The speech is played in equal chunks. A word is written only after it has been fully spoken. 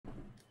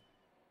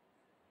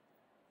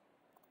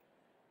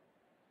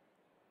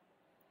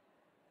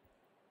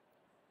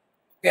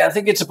Yeah, I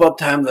think it's about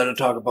time that I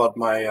talk about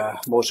my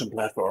motion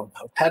platform.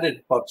 I've had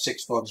it about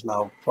 6 months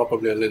now,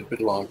 probably a little bit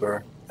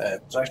longer.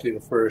 It's actually the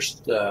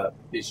first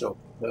piece of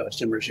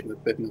SimRacing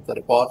equipment that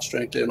I bought,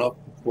 strangely enough,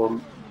 for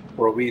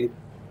a wheel.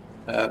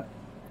 Uh,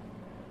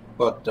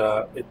 but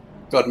it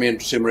got me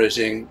into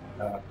SimRacing.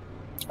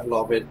 I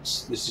love it.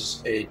 This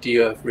is a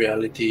DOF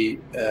Reality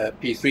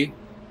P3.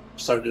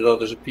 Started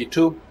out as a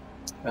P2.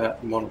 I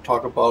want to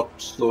talk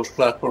about those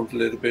platforms a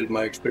little bit,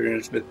 my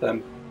experience with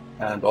them,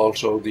 and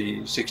also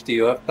the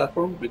 6DOF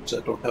platform, which I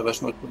don't have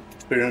as much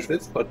experience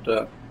with,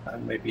 but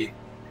maybe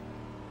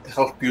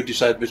help you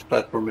decide which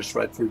platform is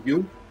right for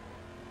you.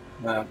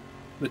 The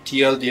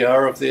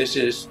TLDR of this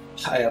is,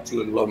 I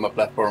absolutely love my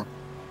platform.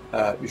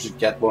 You should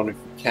get one if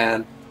you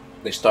can.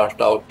 They start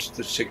out,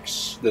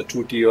 the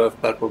two DOF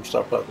platforms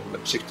start out at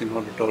like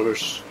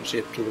 $1,600 to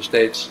ship to the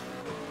States.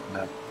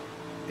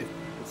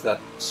 If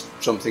that's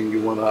something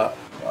you wanna,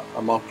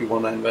 amount you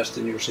wanna invest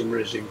in your sim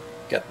racing,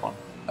 get one.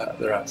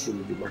 They're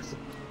absolutely worth it.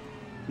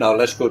 Now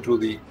let's go to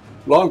the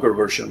longer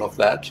version of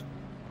that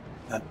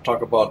and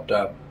talk about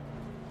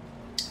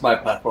my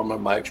platform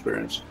and my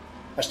experience.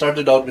 I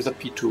started out with a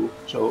P2,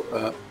 so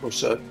it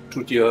was a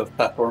 2-tier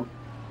platform.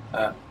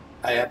 I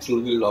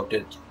absolutely loved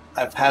it.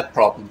 I've had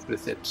problems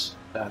with it,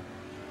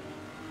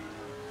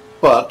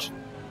 but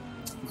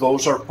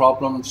those are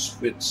problems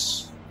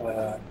which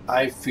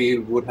I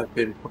feel would have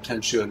been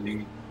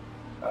potentially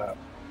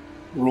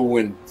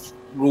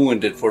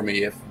ruined it for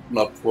me if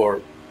not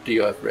for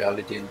DOF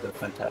Reality and the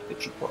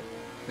fantastic support.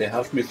 They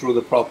helped me through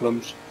the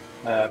problems,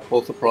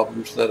 both the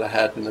problems that I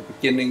had in the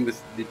beginning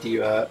with the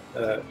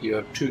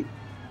DOF2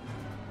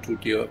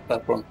 DOF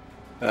platform,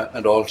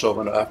 and also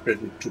when I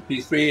upgraded to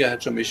P3, I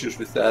had some issues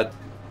with that. It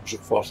was a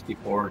false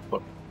keyboard,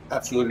 but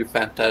absolutely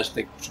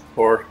fantastic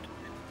support.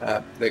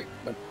 They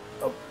went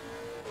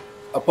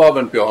above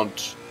and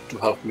beyond to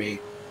help me,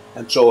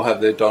 and so have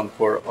they done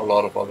for a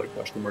lot of other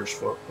customers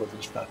for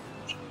these platforms.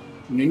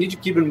 And you need to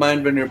keep in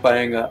mind when you're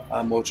buying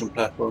a motion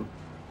platform,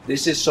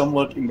 this is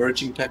somewhat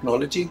emerging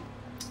technology,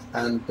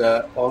 and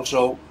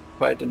also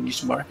quite a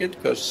niche market,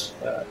 because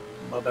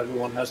not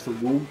everyone has the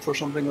room for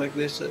something like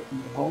this in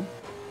the home.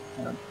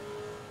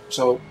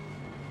 So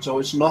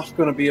it's not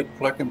going to be a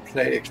plug and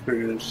play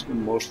experience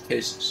in most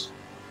cases.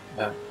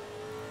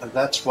 And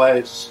that's why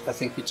I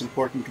think it's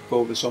important to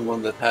go with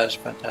someone that has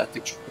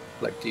fantastic support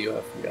like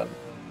DOF Reality.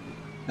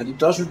 And it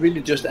doesn't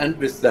really just end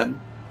with them,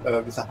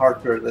 with the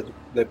hardware that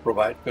they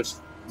provide,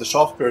 because the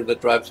software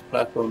that drives the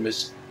platform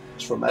is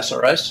from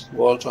SRS,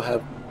 who also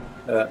have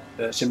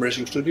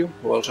SimRacing Studio,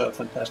 who also have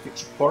fantastic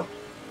support.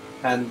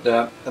 And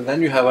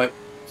then you have a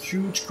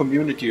huge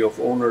community of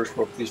owners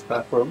for these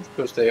platforms,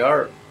 because they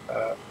are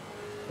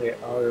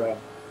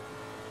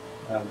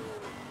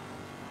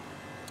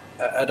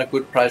at a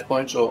good price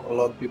point, so a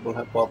lot of people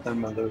have bought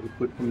them, and there's a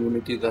good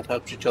community that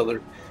helps each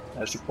other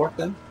support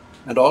them,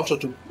 and also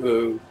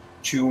to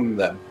tune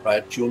them,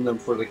 right? Tune them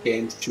for the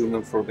games, tune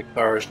them for the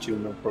cars,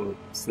 tune them for the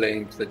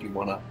flames that you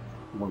wanna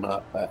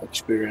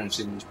experience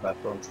in these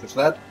platforms, because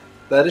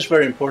that is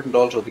very important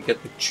also, to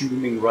get the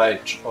tuning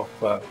right of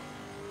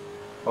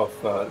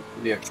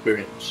the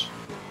experience.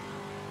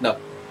 Now,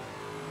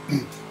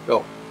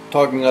 so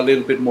talking a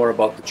little bit more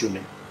about the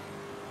tuning.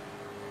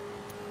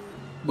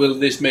 Will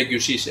this make you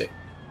seasick?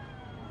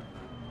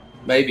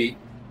 Maybe,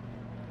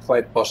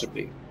 quite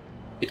possibly.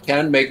 It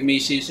can make me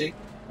seasick.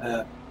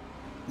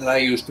 And I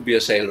used to be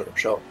a sailor,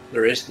 so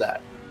there is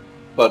that.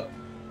 But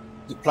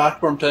the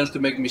platform tends to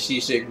make me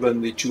seasick when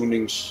the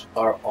tunings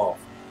are off.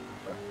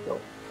 So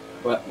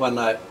when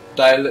I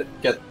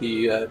get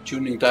the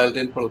tuning dialed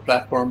in for the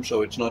platform,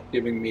 so it's not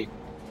giving me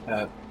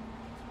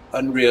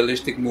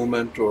unrealistic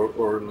movement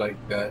or like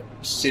a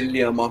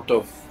silly amount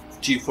of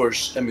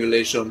G-force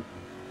emulation,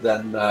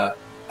 then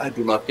I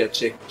do not get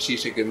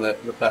seasick in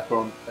the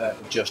platform.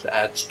 It just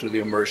adds to the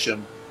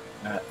immersion,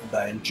 and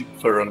I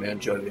thoroughly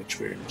enjoy the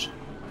experience.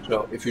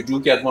 So if you do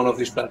get one of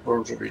these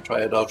platforms, or you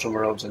try it out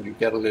somewhere else and you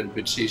get a little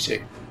bit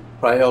seasick,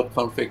 try out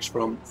configs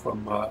from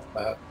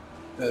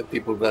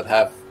people that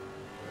have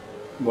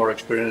more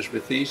experience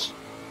with these,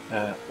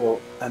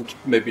 and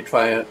maybe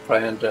try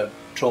and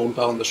tone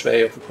down the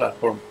sway of the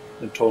platform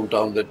and tone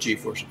down the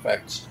G-force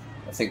effects.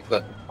 I think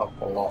that would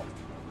help a lot.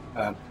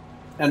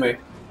 Anyway,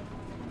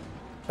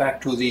 back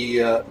to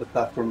the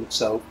platform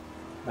itself.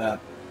 As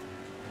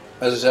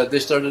I said,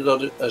 this started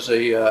out as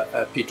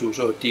a P2,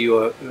 so a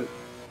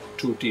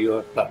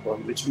 2-DOF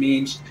platform, which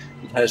means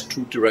it has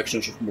two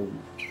directions of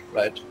movement,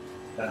 right?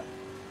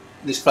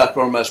 This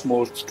platform, as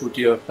most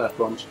 2-DOF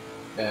platforms,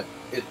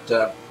 it's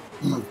a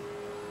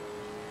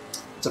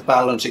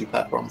balancing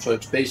platform. So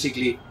it's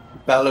basically,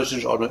 it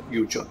balances on a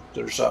U-joint.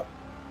 There's a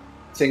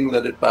thing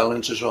that it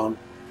balances on.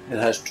 It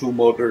has two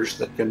motors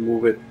that can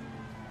move it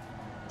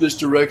this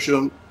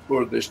direction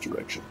or this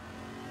direction.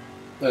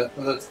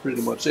 That's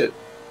pretty much it.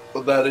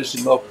 But that is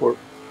enough for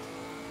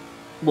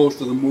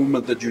most of the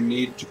movement that you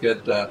need to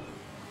get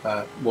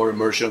more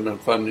immersion and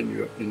fun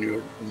in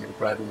your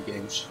driving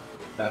games.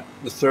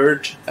 The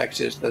third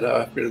axis that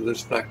I upgraded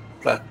this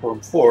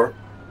platform for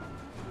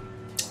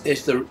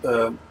is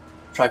the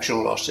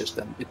traction loss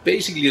system. It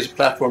basically is a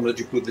platform that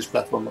you put this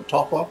platform on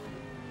top of,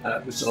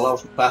 which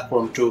allows the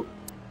platform to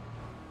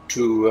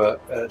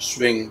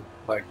swing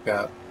like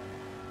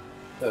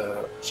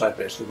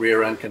sideways. The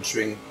rear end can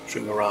swing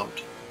around.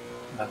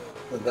 And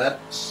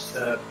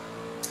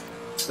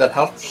that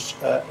helps,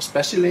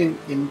 especially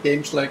in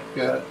games like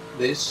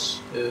this,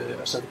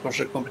 Assetto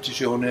Corsa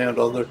Competizione and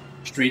other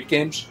street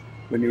games.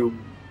 When you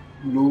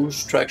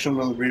lose traction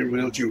on the rear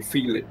wheels, you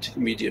feel it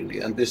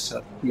immediately, and this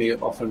may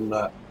often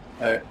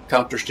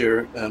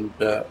countersteer and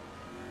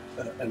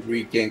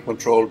regain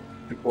control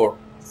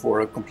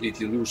before I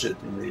completely lose it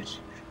in these.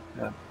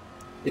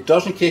 It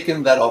doesn't kick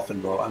in that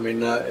often, though. I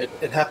mean,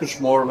 it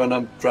happens more when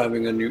I'm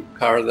driving a new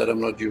car that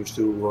I'm not used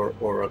to,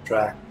 or a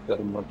track that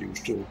I'm not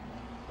used to.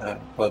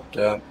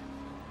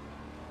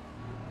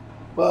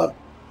 But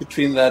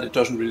between that, it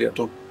doesn't really. I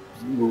don't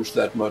lose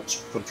that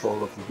much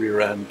control of the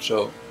rear end,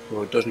 so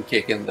it doesn't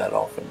kick in that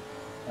often.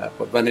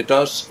 But when it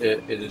does,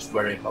 it is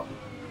very helpful.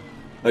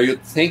 Now,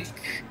 you'd think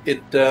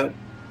it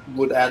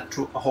would add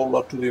a whole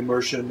lot to the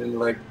immersion in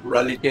like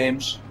rally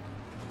games.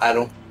 I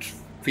don't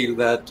feel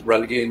that.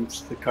 Rally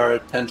games, the car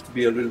tends to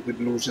be a little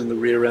bit loose in the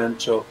rear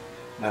end, so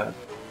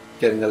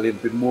getting a little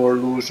bit more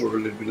loose or a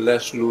little bit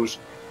less loose,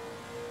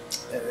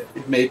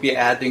 it may be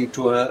adding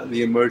to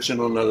the immersion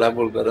on a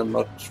level that I'm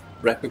not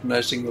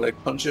recognizing like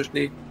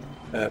consciously,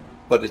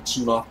 but it's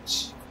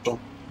not. Don't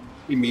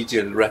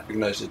immediately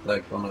recognize it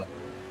like on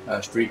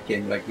a street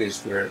game like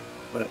this, where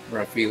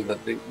I feel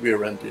that the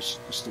rear end is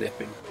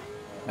slipping.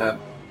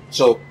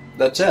 So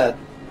that said,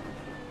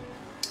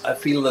 I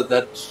feel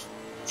that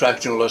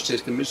traction loss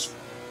system is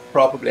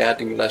probably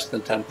adding less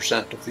than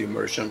 10% of the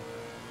immersion.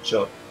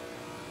 So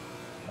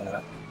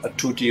a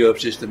 2 DOF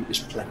system is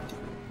plenty.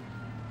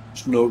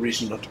 There's no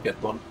reason not to get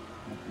one.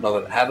 Now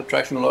that I have a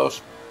traction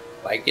loss,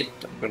 like it,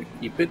 I'm going to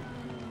keep it.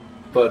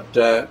 But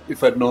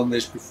if I'd known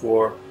this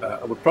before,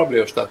 I would probably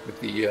have stuck with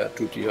the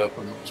 2 DOF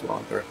for much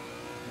longer.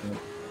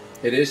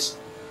 It is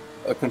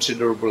a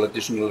considerable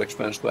additional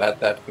expense to add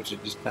that, because it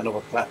is kind of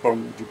a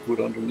platform you put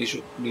underneath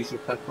your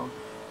platform.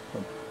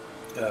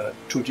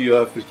 2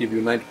 DOF will give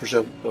you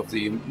 90% of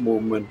the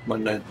movement,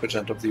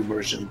 90% of the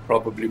immersion,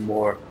 probably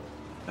more.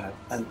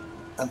 And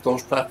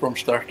those platforms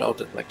start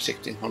out at like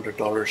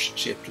 $1,600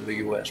 shipped to the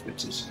US,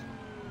 which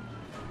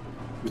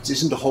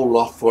isn't a whole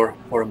lot for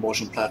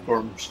motion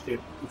platforms.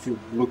 If you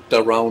looked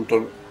around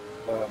on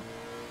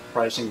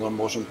pricing on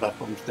motion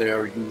platforms, they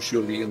are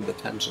usually in the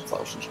tens of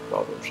thousands of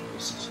dollars. And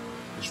this is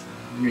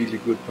really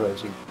good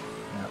pricing,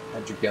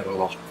 and you get a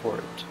lot for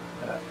it,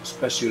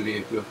 especially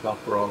if you account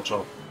for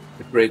also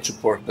the great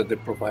support that they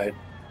provide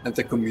and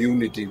the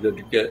community that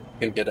you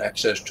can get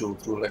access to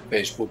through like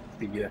Facebook,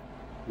 the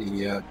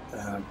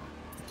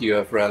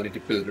DOF Reality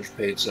Builders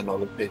page and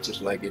other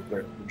pages like it,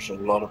 where there's a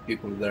lot of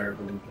people there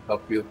willing to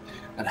help you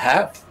and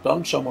have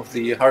done some of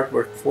the hard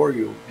work for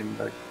you in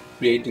like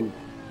creating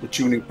the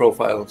tuning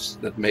profiles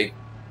that make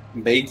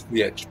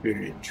the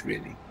experience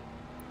really.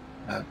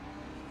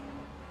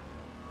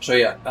 So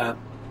yeah,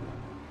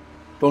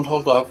 don't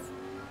hold off.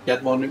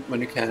 Get one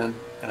when you can.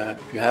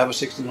 If you have a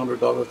 $1,600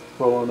 to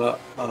throw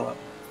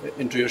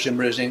into your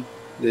SimRacing,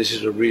 this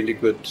is a really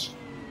good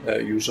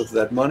use of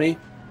that money.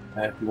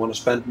 If you want to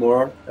spend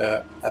more,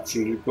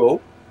 absolutely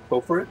go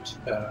for it.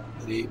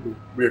 The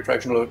rear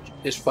traction load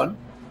is fun.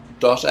 It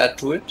does add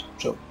to it,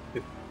 so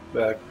if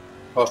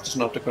cost is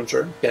not a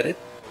concern, get it.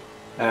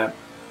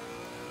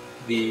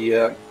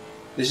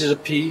 This is a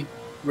P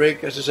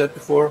rig, as I said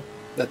before.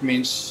 That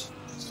means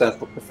stands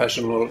for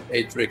professional.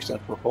 H rig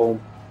stands for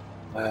home.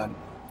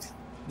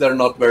 They're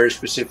not very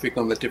specific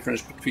on the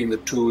difference between the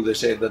two. They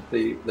say that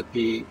the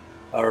P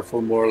are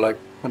for more like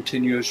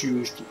continuous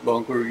use,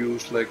 longer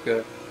use, like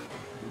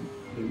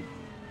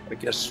I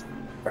guess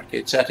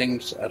arcade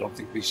settings. I don't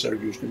think these are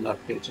used in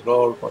arcades at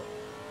all. But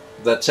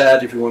that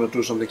said, if you want to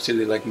do something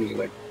silly like me,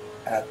 like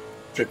add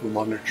triple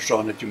monitors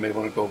on it, you may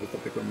want to go with the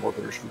bigger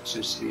motors, which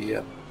is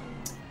the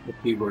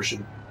P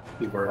version,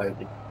 P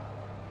variety.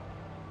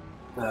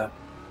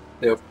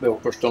 They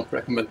of course don't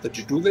recommend that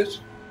you do this.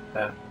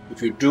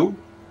 If you do,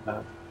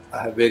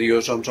 I have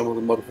videos on some of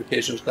the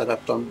modifications that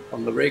I've done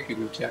on the rig. You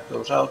can check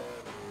those out.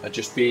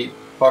 Just be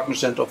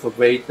cognizant of the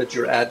weight that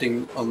you're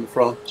adding on the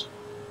front.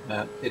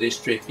 It is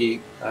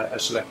tricky. I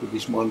selected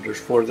these monitors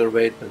for their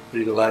weight. They're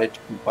pretty light.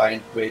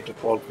 Combined weight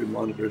of all three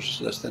monitors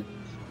is less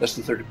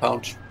than 30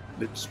 pounds,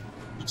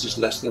 which is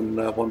less than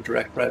one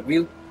direct drive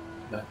wheel.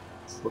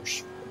 Of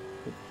course,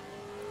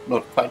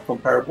 not quite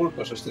comparable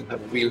because I still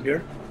have a wheel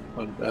here,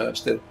 but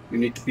still, you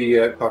need to be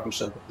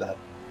cognizant of that.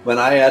 When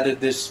I added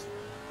this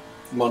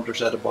monitor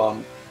setup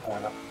on,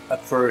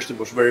 at first it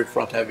was very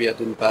front heavy. I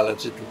didn't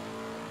balance it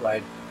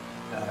right.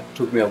 It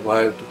took me a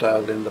while to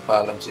dial in the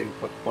balancing,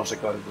 but once I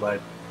got it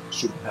right,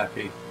 super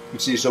happy. You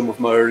see some of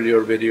my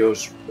earlier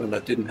videos when I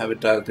didn't have it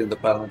dialed in the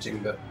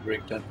balancing, the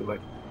rig tend to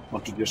like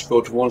want to just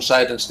go to one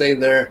side and stay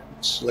there.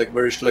 It's like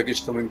very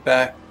sluggish coming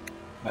back.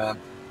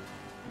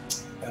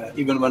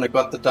 Even when I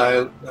got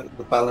the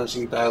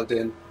balancing dialed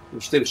in, it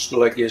was still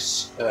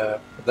sluggish.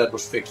 That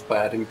was fixed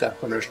by adding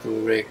dampeners to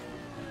the rig.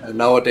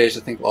 Nowadays,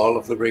 I think all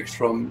of the rigs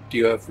from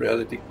DOF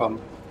Reality come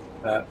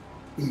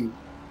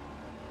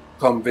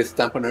with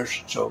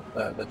dampeners, so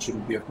that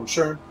shouldn't be a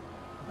concern.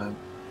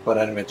 But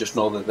anyway, just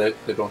know that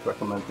they don't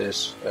recommend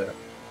this,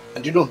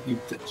 and you don't need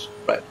this,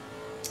 right?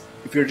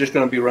 If you're just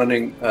going to be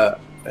running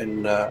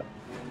in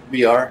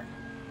VR,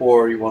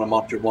 or you want to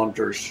mount your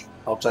monitors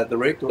outside the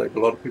rig, like a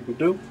lot of people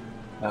do,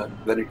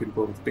 then you can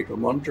go with bigger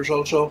monitors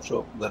also,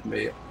 so that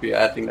may be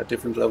adding a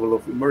different level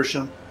of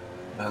immersion.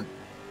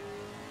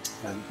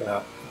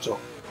 So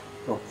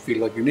don't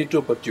feel like you need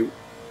to, but you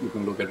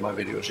can look at my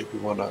videos if you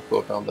want to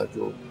go down that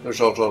road.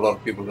 There's also a lot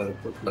of people that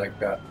have put like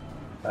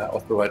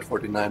off-the-right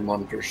 49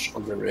 monitors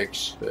on their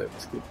rigs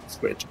with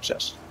great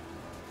success.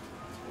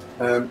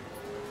 There's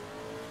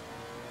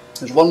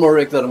one more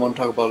rig that I want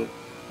to talk about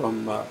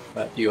from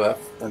DOF,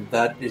 and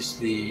that is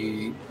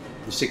the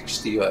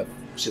 6 DOF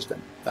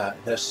system. It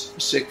has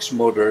 6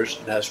 motors,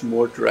 it has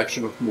more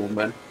direction of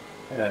movement,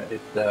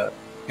 it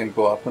can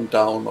go up and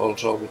down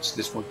also, which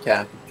this one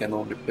can't, it can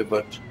only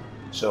pivot.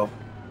 So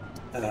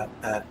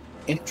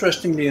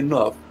interestingly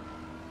enough,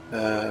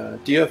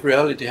 DOF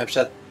Reality have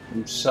said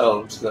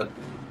themselves that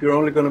if you're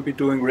only going to be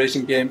doing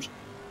racing games,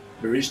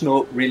 there is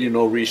really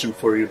no reason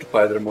for you to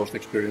buy their most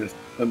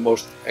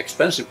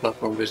expensive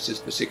platform, which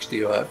is the 6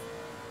 DOF.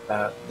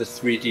 The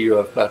 3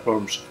 DOF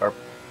platforms are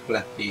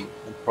plenty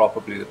and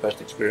probably the best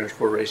experience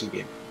for a racing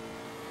game.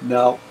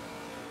 Now,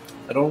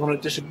 I don't want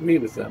to disagree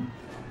with them,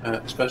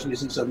 especially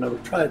since I've never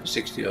tried the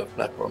 6 DOF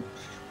platform,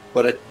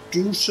 but I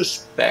do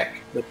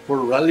suspect that for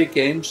rally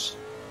games,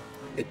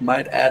 it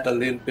might add a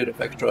little bit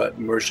of extra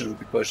immersion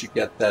because you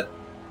get that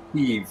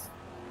heave,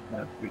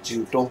 which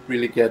you don't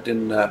really get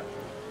in the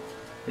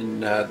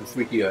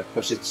 3 DOF,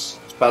 because it's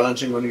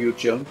balancing on a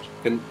U-joint.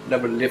 You can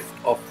never lift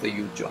off the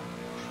U-joint.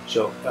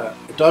 So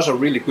it does a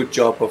really good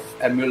job of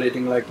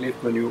emulating like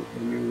lift when you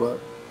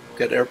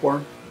get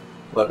airborne,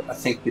 but I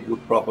think it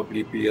would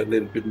probably be a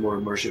little bit more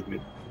immersive if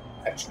you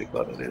actually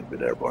got a little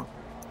bit airborne.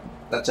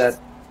 That said,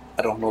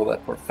 I don't know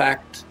that for a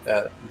fact.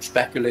 I'm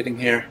speculating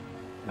here.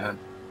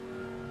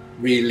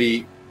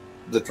 Really,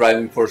 the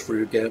driving force for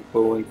you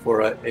going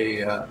for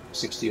a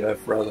 6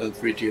 DOF rather than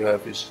 3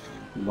 DOF is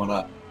you want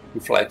to do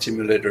flight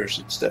simulators.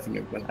 It's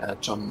definitely going to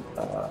add some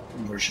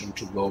immersion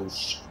to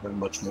those, very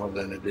much more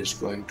than it is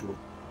going to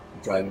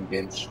driving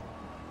games.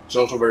 It's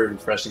also very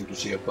refreshing to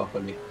see a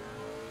company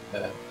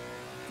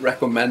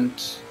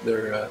recommend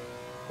their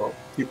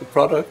people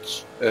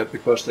products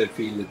because they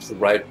feel it's the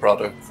right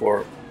product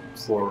for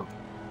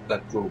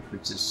that group,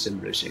 which is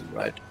SimRacing,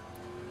 right?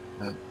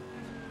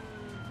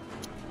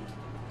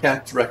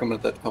 Can't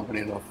recommend that company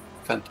enough.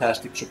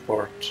 Fantastic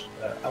support.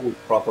 I would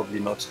probably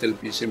not still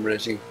be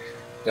SimRacing,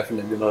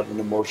 definitely not in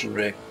a motion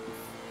rig,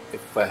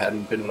 if I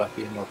hadn't been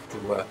lucky enough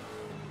to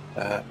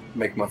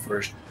make my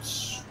first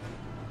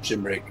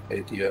sim rig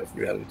a DOF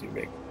Reality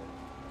rig.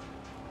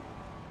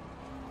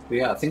 But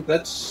yeah, I think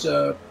that's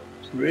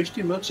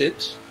pretty much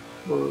it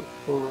for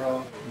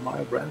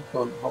my rant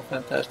on how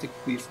fantastic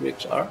these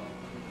rigs are.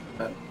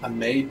 I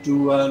may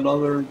do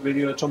another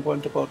video at some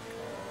point about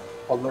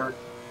other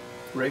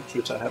rigs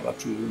which I have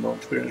absolutely no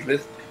experience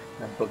with,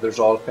 but there's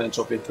all kinds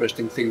of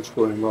interesting things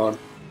going on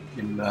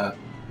in the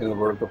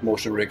world of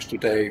motion rigs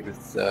today,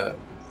 with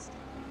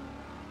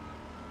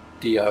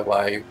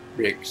DIY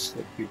rigs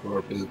that people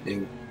are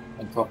building,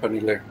 and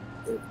companies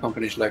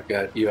like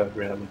DOF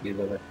Reality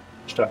that are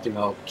starting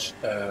out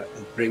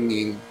and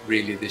bringing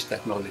really this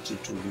technology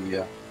to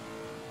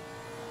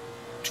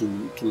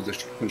the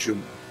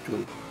consumer,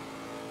 to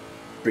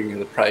bringing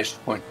the price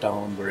point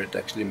down where it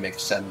actually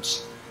makes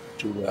sense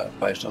to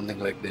buy something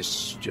like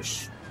this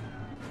just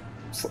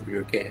for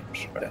your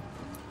games, right?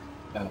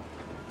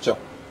 So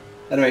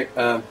anyway,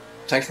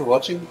 thanks for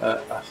watching.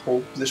 I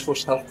hope this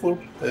was helpful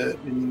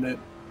in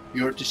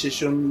your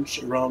decisions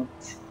around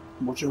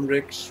motion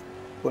rigs,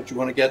 what you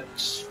want to get,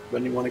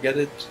 when you want to get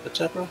it,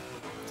 etc.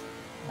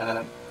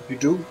 If you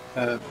do,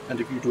 and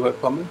if you do have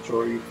comments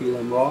or you feel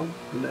I'm wrong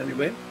in any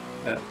way,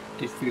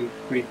 please feel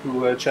free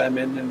to chime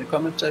in the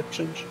comment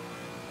sections,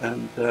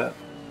 and a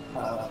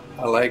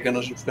like and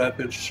a subscribe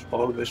is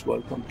always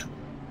welcome too.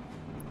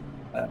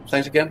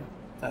 Thanks again,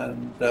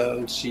 and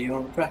I'll see you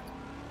on the track.